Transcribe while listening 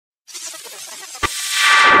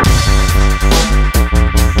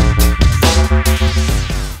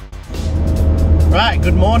Right,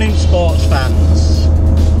 good morning sports fans.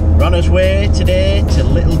 We're on our way today to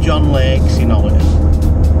Little John Lakes in Ollerton.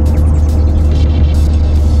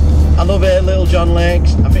 I love it, Little John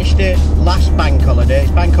Lakes. I fished it last bank holiday.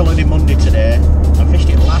 It's bank holiday Monday today. I fished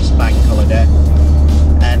it last bank holiday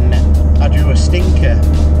and I drew a stinker.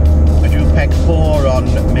 I drew peg 4 on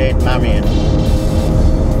Maid Marion.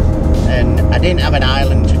 And I didn't have an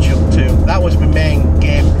island to chuck to. That was my main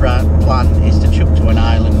game plan, is to chuck to an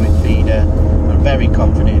island with feeder. I'm very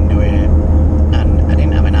confident in doing it, and I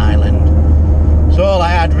didn't have an island. So all I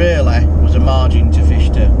had really was a margin to fish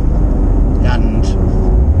to, and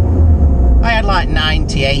I had like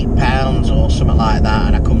 98 pounds or something like that,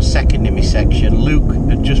 and I come second in my section. Luke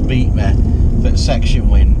had just beat me for section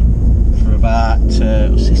win for about, what's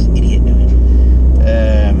this idiot doing?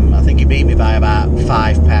 I think he beat me by about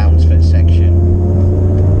 £5 for the section.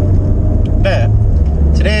 But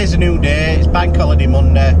today's a new day. It's bank holiday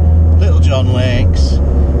Monday, Little John Lakes.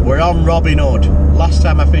 We're on Robin Hood. Last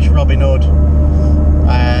time I fished Robin Hood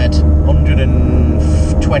I had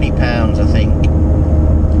 £120 I think,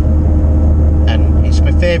 and it's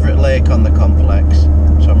my favourite lake on the complex,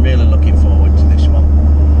 so I'm really looking forward to this one.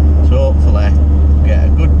 So hopefully we'll get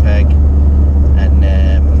a good peg, and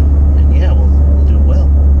yeah, we'll do well.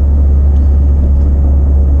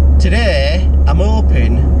 Today I'm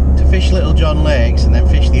hoping to fish Little John Lakes and then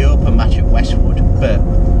fish the open match at WestWood, but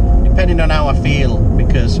depending on how I feel,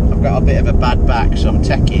 because I've got a bit of a bad back, so I'm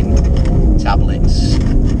taking tablets.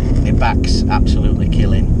 My back's absolutely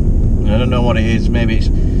killing. I don't know what it is. Maybe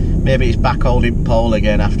it's back holding pole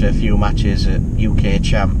again after a few matches at UK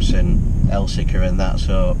Champs and Elsica and that,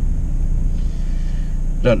 so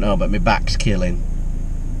don't know, but my back's killing.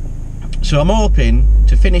 So I'm hoping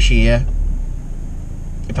to finish here.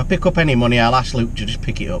 If I pick up any money, I'll ask Luke to just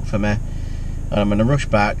pick it up for me, and I'm going to rush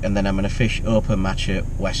back, and then I'm going to fish open match at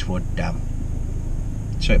WestWood Dam.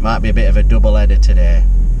 So it might be a bit of a double header today,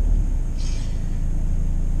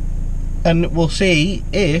 and we'll see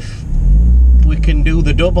if we can do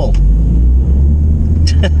the double.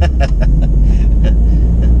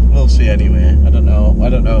 We'll see anyway. I don't know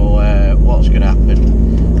what's going to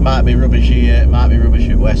happen. It might be rubbish here, it might be rubbish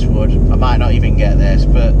at WestWood. I might not even get this,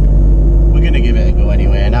 but we're going to give it a go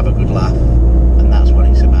anyway and have a good laugh, and that's what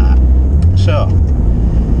it's about. So,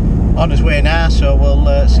 on his way now, so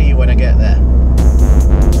we'll see you when I get there.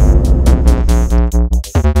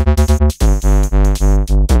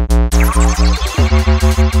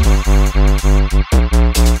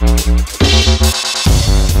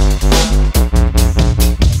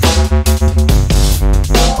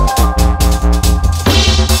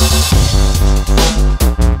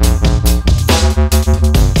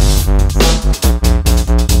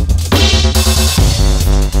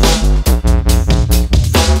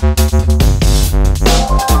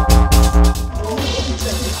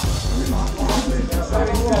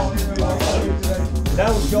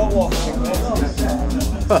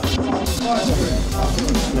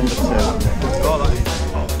 Number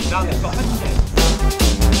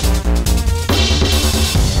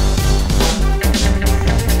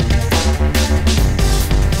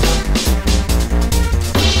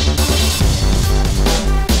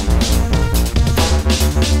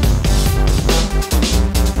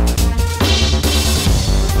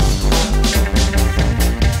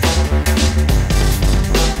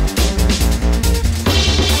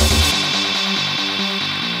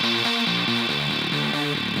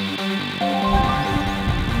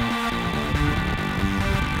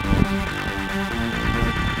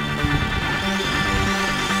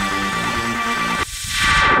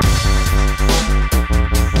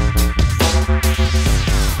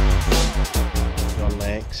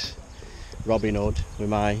Robin Hood with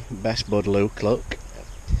my best bud Luke. Look,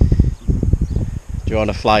 do you want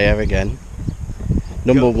to fly her again?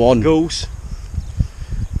 Number 1 goose,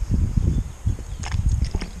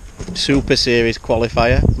 Super Series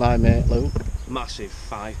qualifier, my mate Luke. Massive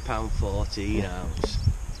 £5.14 ounce.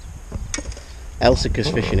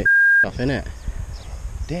 Elsica's fishing it off, innit?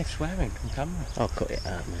 Dave swearing on camera. I'll cut it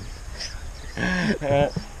out, man.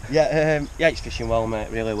 Yeah, it's fishing well, mate,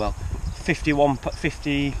 really well.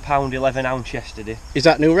 £50.11 ounce yesterday. Is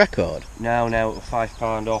that new record? Now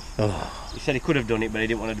 £5 off. Oh. He said he could have done it, but he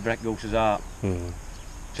didn't want to break Goose's heart.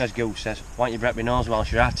 Says Goose says, why don't you break my nose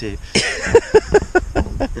whilst you're at it?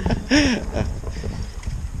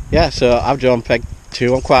 Yeah, so I've drawn peg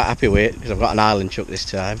 2. I'm quite happy with it because I've got an island chuck this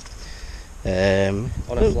time. On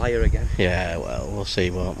a flyer again. Yeah, well, we'll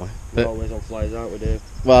see, won't we? We're always on flyers, aren't we, Dave?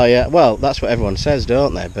 Well, yeah, well, that's what everyone says,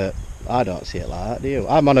 don't they? But I don't see it like that, do you?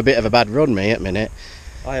 I'm on a bit of a bad run, me, at the minute.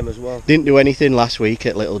 I am as well. Didn't do anything last week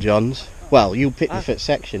at Little John's. Well, you picked the first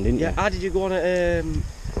section, didn't you? Yeah, how did you go on at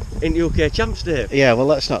in UK Champs Day? Yeah, well,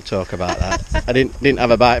 let's not talk about that. I didn't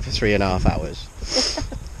have a bite for 3.5 hours.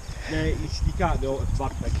 No, you can't do it at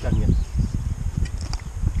Baguptv, can you?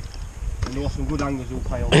 And there were some good anglers who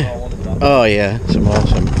play on that. Oh yeah, some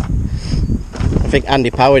awesome. I think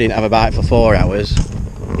Andy Power didn't have a bite for 4 hours.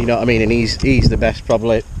 You know what I mean? And he's the best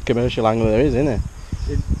probably commercial angler there is, isn't he?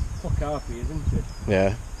 It's fuck happy, isn't it?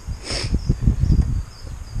 Yeah.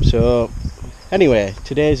 So, anyway,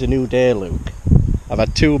 today's a new day, Luke. I've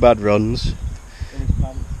had 2 bad runs.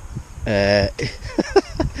 And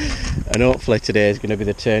hopefully today is going to be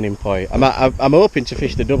the turning point. I'm hoping to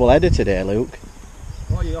fish the double header today, Luke.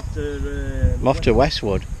 What are you off to? I'm off to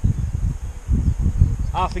WestWood.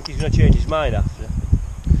 I think he's going to change his mind after.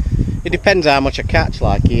 It depends how much I catch,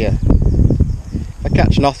 like here. If I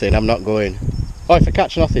catch nothing, I'm not going. Oh, if I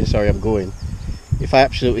catch nothing, sorry, I'm going. If I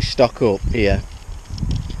absolutely stock up here,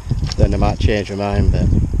 then I might change my mind, but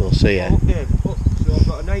we'll see. Okay, look, so I've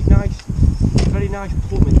got a very nice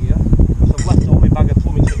plummet here, because I've left all my bag of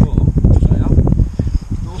plummets at home.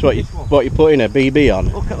 So what you putting a BB on?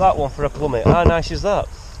 Look at that one for a plummet, how nice is that?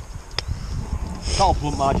 That'll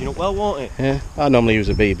plump margin up well, won't it? Yeah, I normally use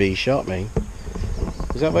a BB shot, me.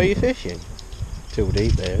 Is that where you're fishing? Too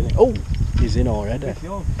deep there, isn't it? Oh, he's in already.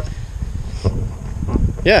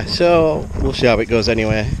 Yeah, so we'll see how it goes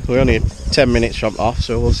anyway. We're only 10 minutes from off,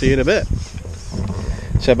 so we'll see you in a bit.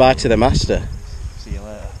 So bye to the master. See you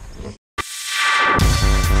later.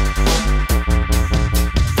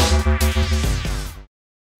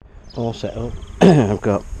 All set up. I've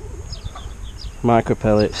got micro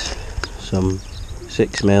pellets, some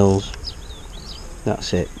 6 mils.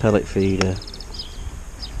 That's it, pellet feeder.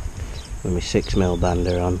 With my 6 mil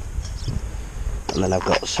bander on. And then I've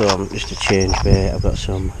got some, just to change bait, I've got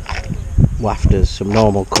some wafters, some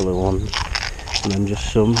normal colour ones, and then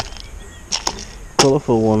just some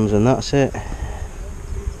colourful ones, and that's it.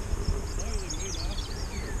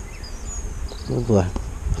 Lovely.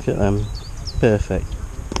 Look at them. Perfect.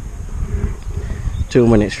 2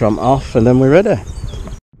 minutes from off, and then we're ready.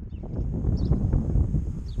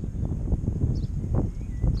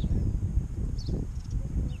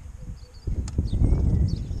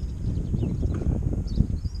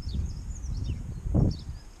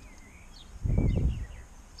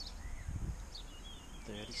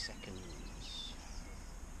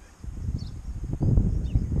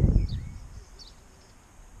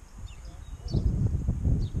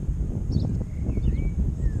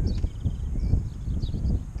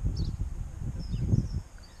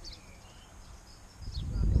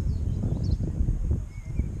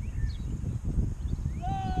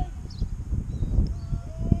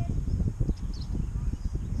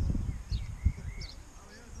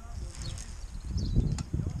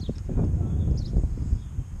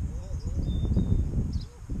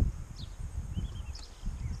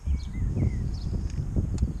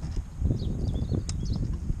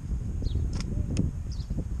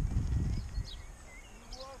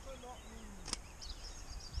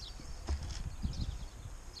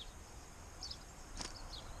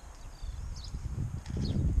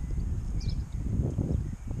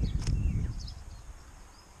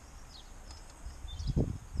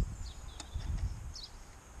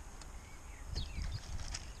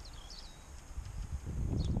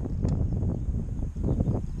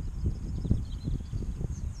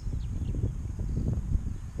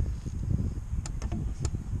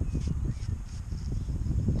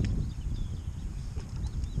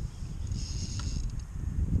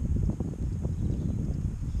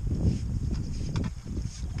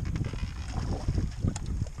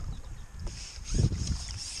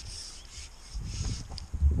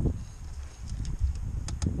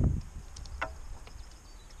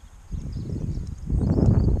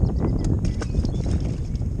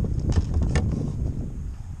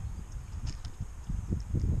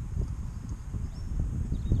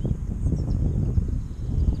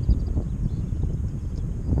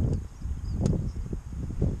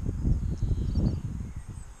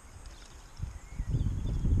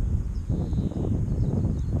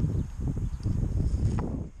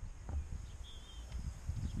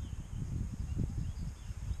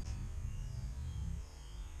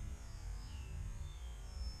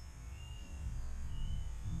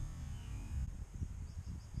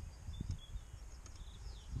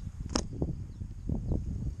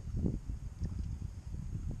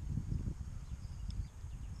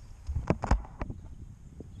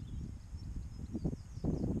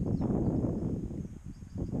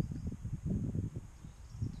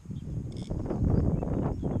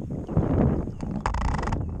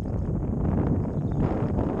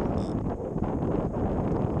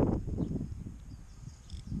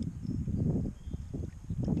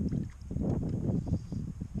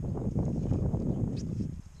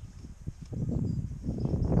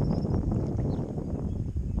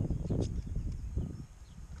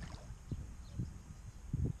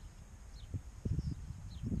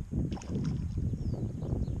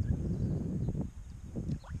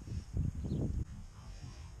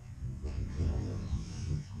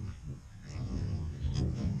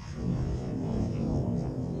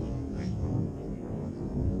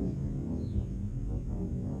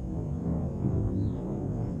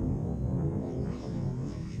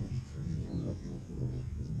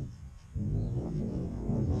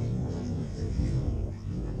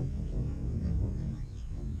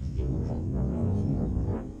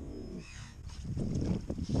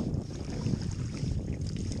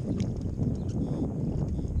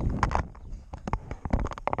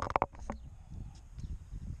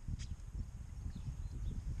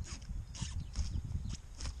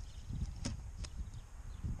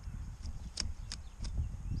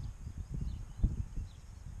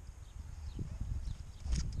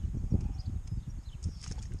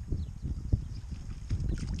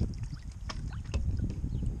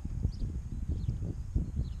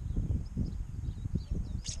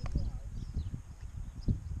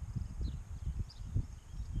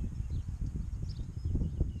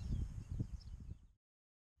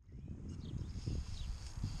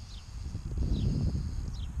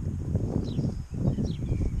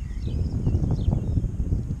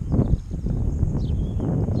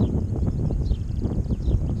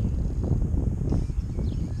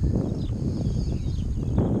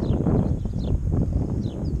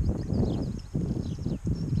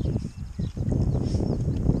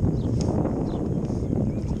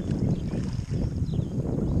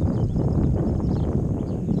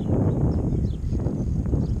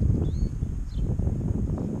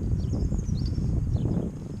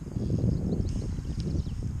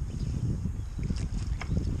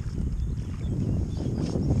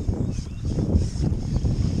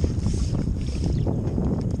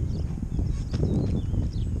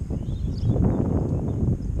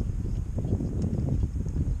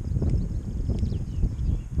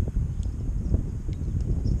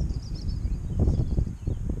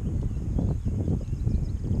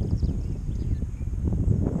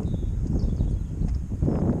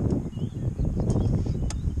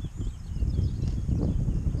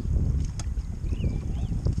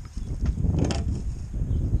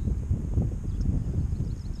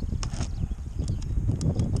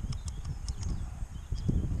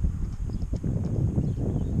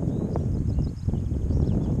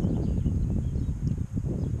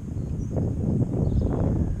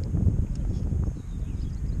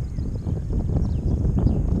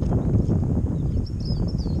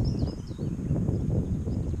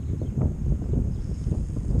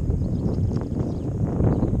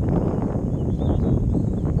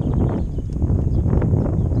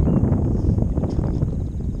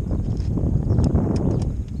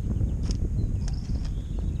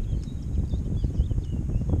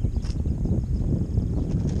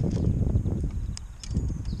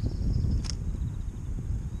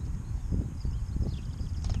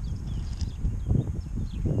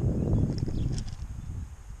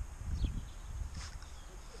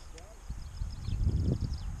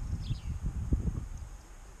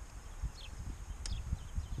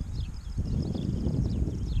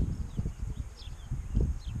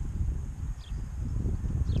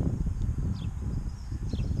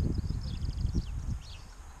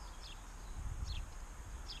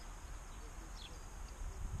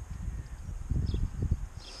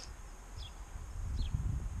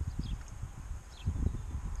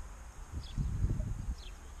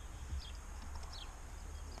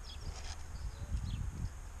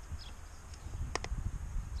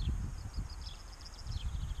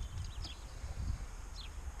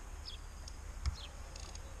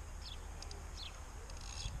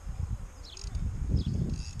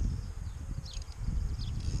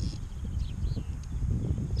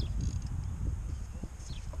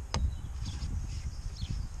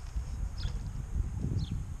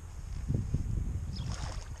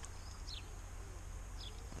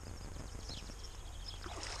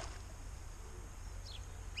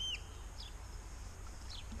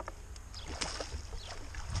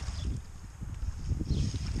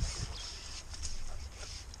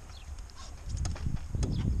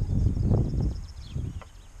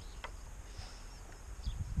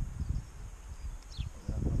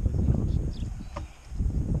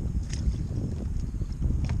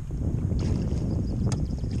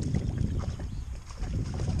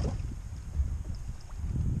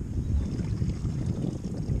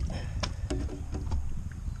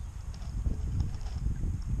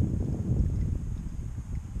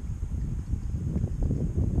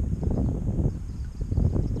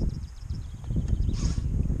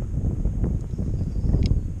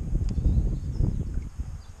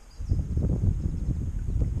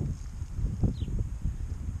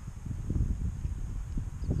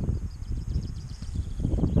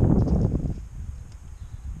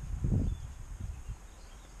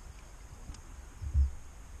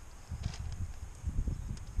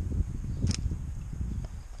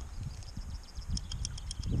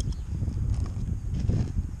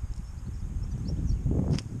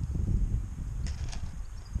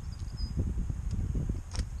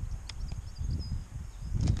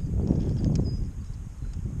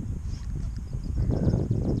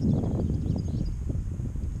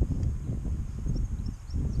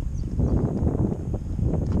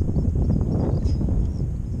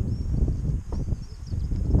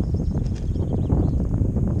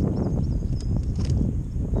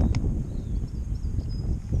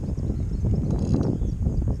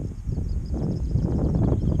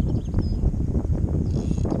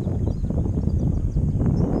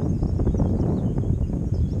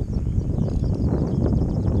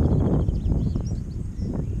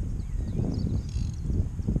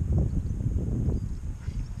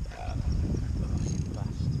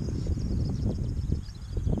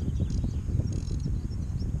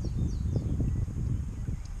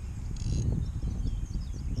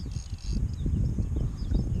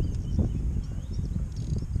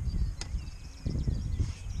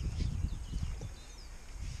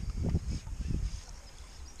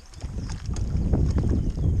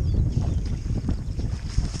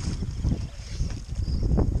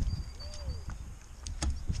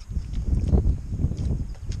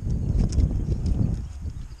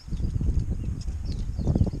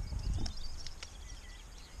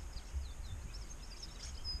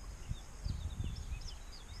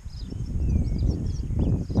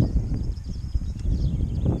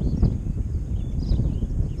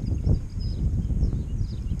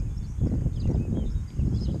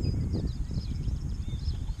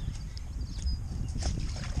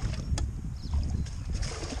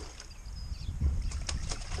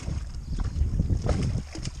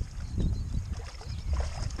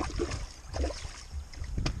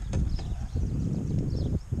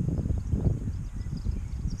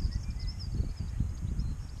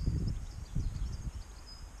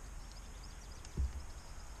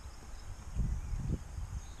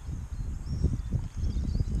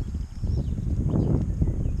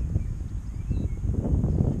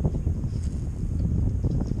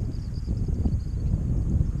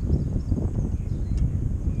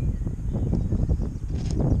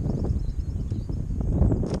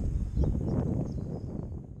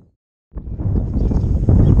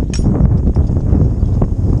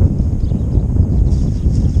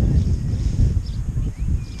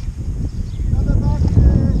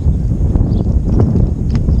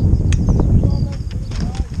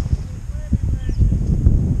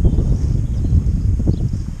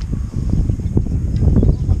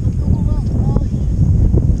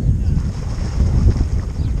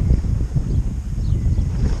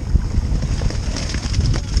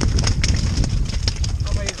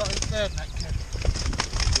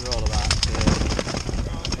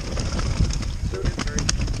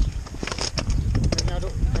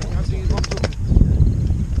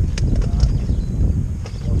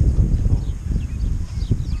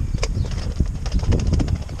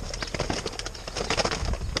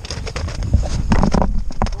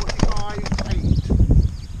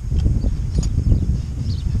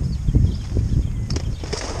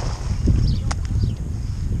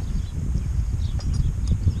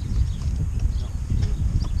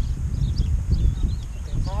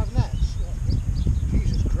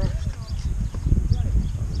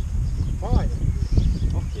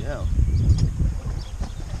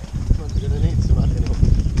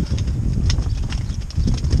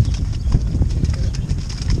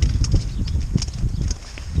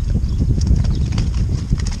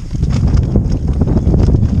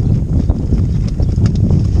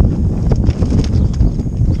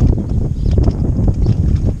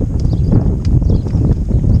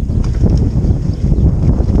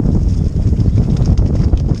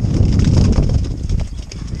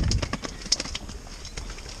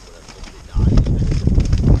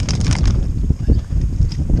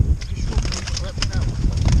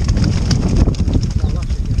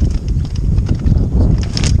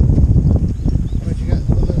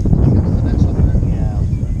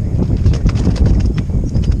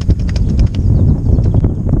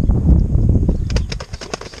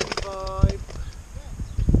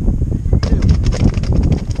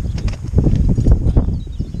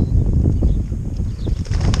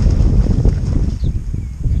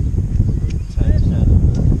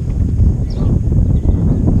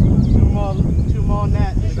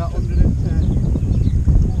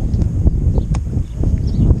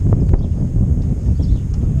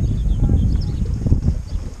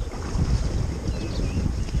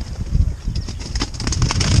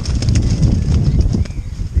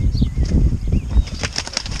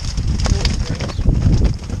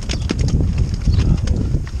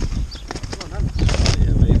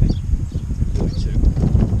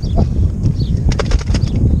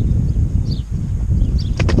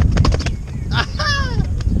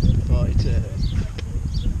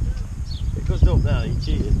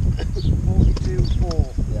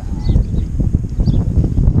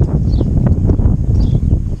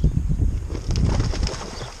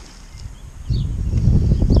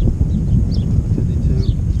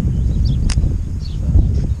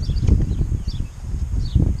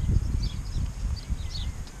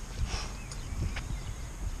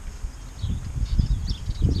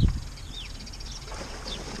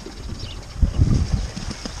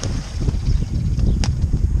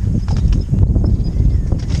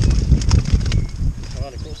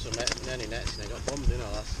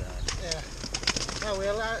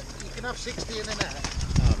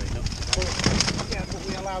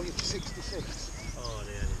 allow you to 66. Oh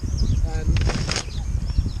dear. And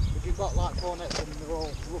if you've got like 4 nets and they're all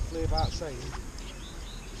roughly about the same,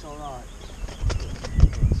 it's alright.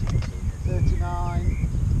 39,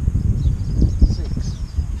 6.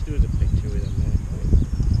 Just do us a picture with them there.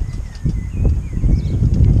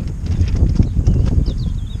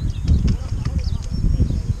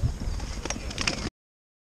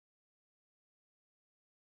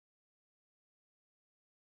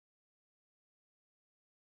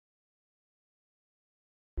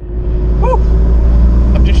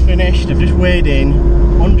 I've just finished, I've just weighed in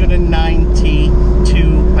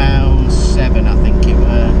 £192.7 I think it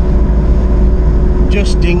were.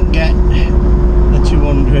 Just didn't get the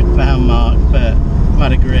 £200 mark, but I've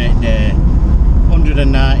had a great day.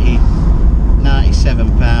 £190,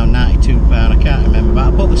 £97, £92, I can't remember, but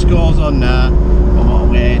I'll put the scores on now on what I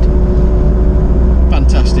weighed.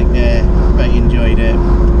 Fantastic day, very enjoyed it.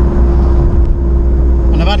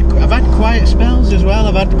 And I've had quiet spells as well.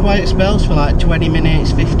 I've had quiet spells for like 20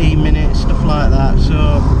 minutes, 15 minutes, stuff like that.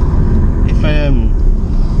 So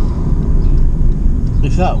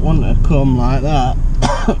if that one had come like that,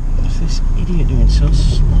 what's this idiot doing so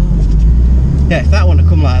slow? Yeah, if that one had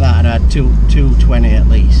come like that, I'd had 220 at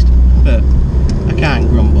least. But I can't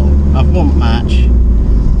grumble. I've won match.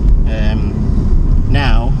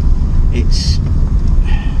 Now it's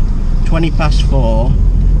 4:20.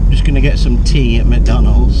 Just going to get some tea at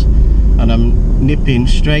McDonald's, and I'm nipping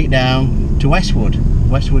straight down to Westwood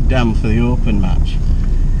Dam for the Open match,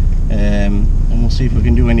 and we'll see if we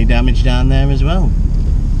can do any damage down there as well.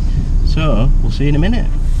 So we'll see in a minute.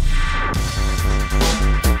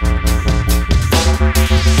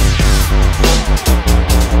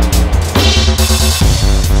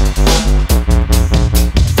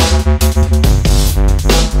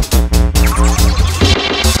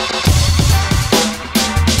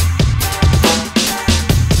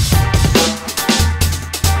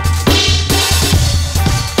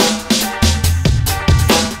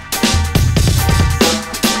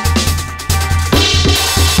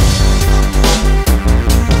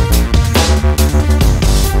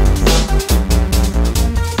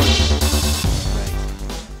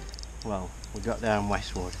 Well, we got down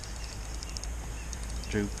Westwood,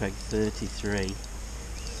 drew peg 33.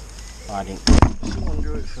 I didn't, someone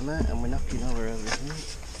drew it for me and we're knocking over everything.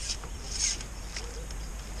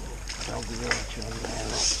 I'll be roach on there.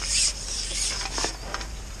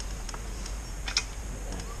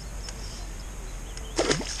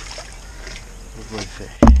 Lovely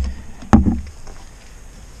fish.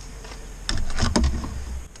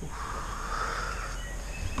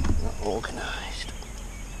 Not organised.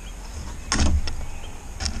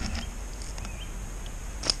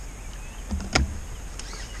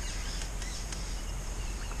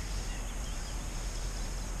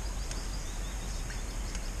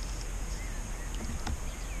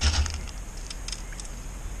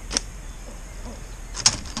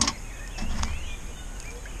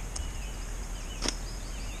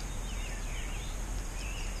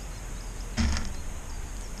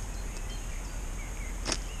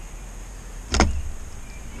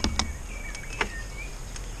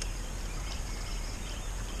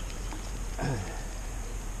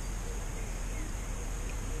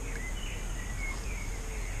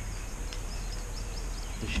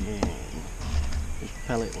 Just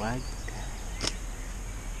pellet wag.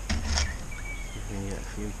 You can get a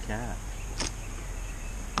few carp.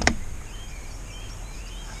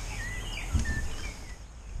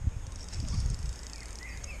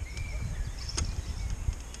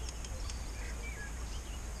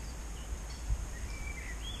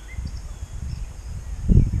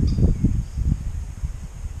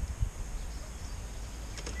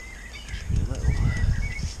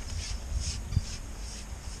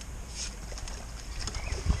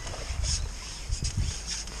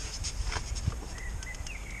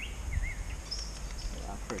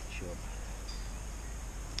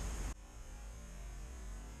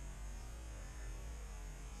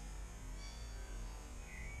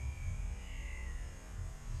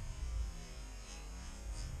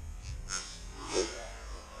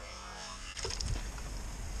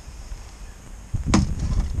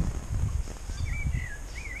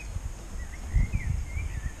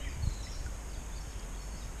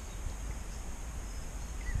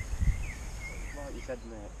 Like you said,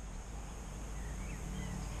 mate.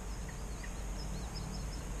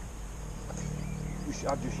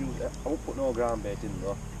 I'd just use it. I won't put no ground bait in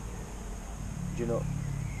though. Do you know?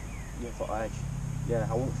 Yeah, for edge. Yeah,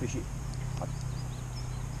 I won't fish it.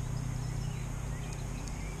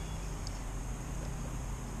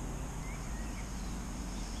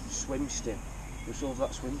 Swim stim. Just over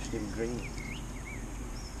that swim stim green.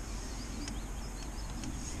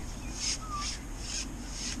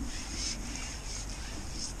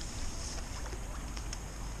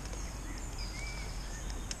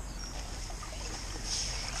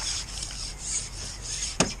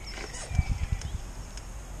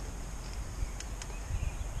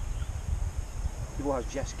 was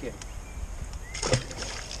Jess Kim.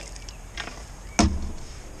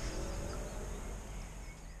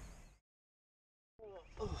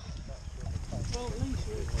 Well, at least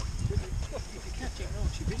you can catch it,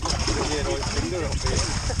 don't you? Yeah, no, it's finger up here.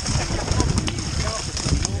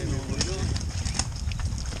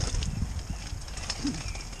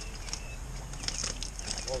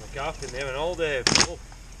 Well, the carp in there and all day. Oh,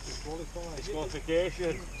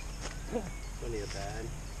 disqualification. It's only a burn.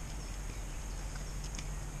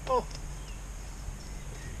 Oh.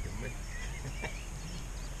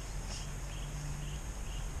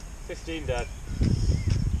 15, Dad.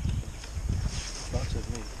 That's of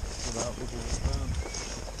me. Without looking at the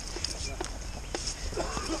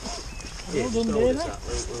Yeah, well done, just hold David. us that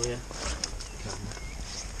loop, will you?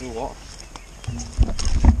 Do what?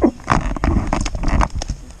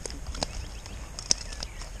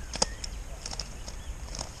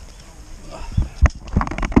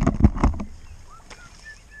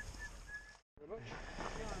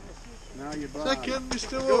 Now you're back. Second,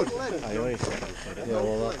 Mr. Wood.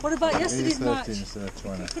 What about yesterday's match?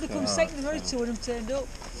 Could have come second, very two of them turned up.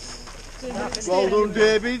 Well done,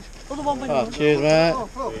 David. Other one went Oh, on. cheers, mate.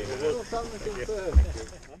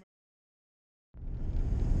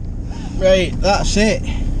 Right, that's it.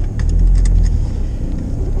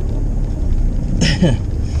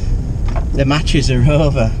 The matches are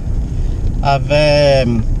over. I've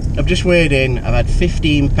just weighed in. I've had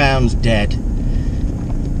 £15 dead,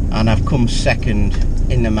 and I've come second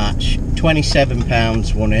in the match.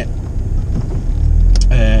 £27 won it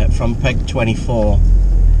from peg 24,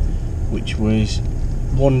 which was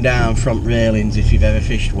one down front railings if you've ever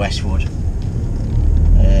fished WestWood.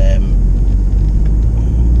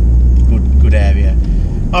 Good area.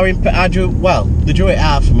 I drew, well, they drew it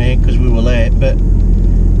out for me because we were late, but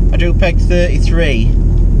I drew peg 33,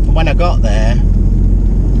 and when I got there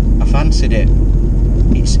I fancied it.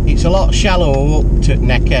 It's a lot shallower up to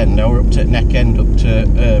neck end, or up to neck end, up to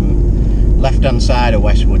left hand side of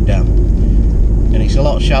WestWood Dam, and it's a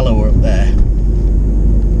lot shallower up there.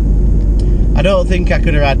 I don't think I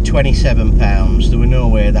could have had £27. There were no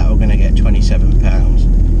way that we're going to get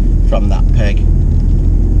 £27 from that peg.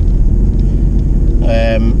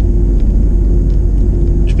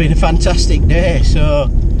 It's been a fantastic day. So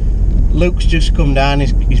Luke's just come down,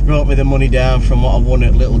 he's brought me the money down from what I won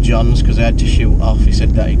at Little John's, because I had to shoot off. He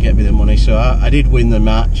said that he'd get me the money, so I did win the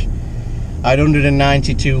match. I had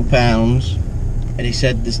 £192, and he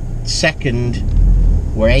said the second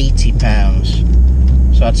were £80.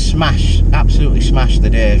 So I'd absolutely smashed the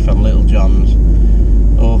day from Little John's.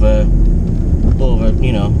 Over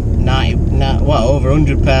you know, over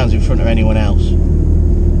 £100 in front of anyone else.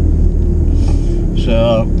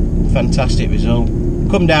 So fantastic result.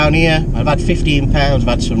 Come down here, I've had £15, I've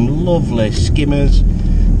had some lovely skimmers,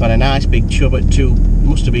 I've had a nice big chub at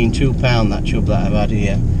must have been £2 that chub that I've had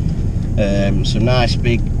here. Some nice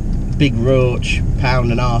big roach,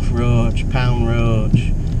 £1.5 roach, pound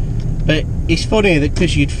roach. But it's funny that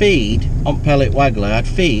because you'd feed on pellet waggler, I'd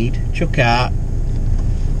feed, chuck out,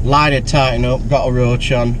 line would tighten up, got a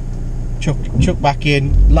roach on, chuck back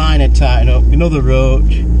in, line would tighten up, another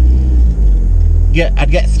roach.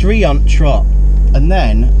 I'd get 3 on trot, and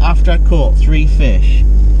then after I caught 3 fish,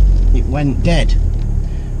 it went dead,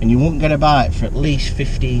 and you wouldn't get a bite for at least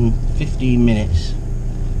 15 minutes,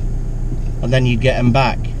 and then you'd get them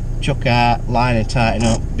back, chuck out, line would tighten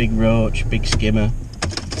up, big roach, big skimmer.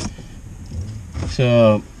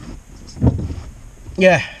 So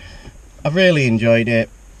yeah, I've really enjoyed it.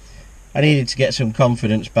 I needed to get some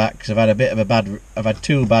confidence back because I've had I've had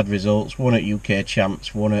 2 bad results, one at UK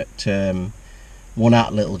Champs, one at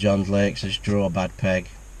Little John's Lakes. I just drew a bad peg.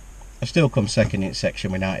 I still come second in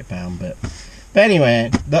section with £90, but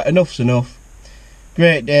anyway, enough's enough.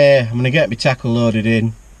 Great day. I'm going to get my tackle loaded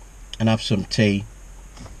in and have some tea.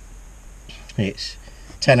 It's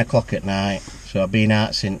 10 o'clock at night, so I've been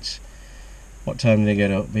out since, what time did I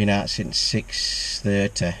get up? Been out since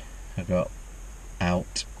 6:30. I got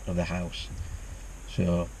out of the house.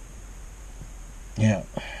 So yeah,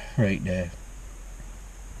 great day.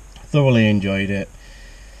 Thoroughly enjoyed it.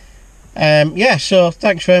 Yeah, so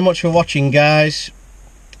thanks very much for watching, guys,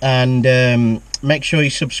 and make sure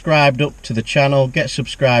you're subscribed up to the channel. Get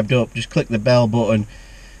subscribed up, just click the bell button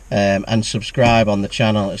and subscribe on the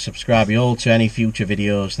channel. To subscribe you all to any future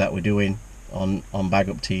videos that we're doing on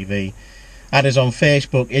Baguptv. Add us on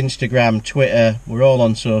Facebook, Instagram, Twitter. We're all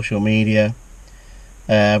on social media.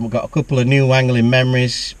 We've got a couple of new angling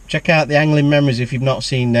memories. Check out the angling memories if you've not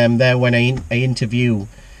seen them. They're when I interview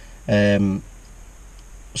some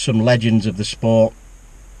legends of the sport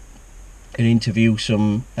and interview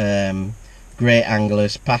some great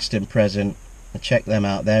anglers, past and present. check them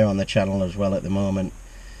out. They're on the channel as well at the moment.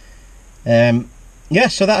 Yeah,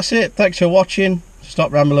 so that's it. Thanks for watching.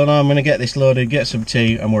 Stop rambling on. I'm going to get this loaded, get some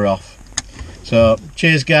tea, and we're off. So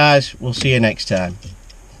cheers guys, we'll see you next time.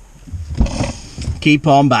 Keep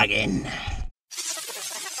on bagging.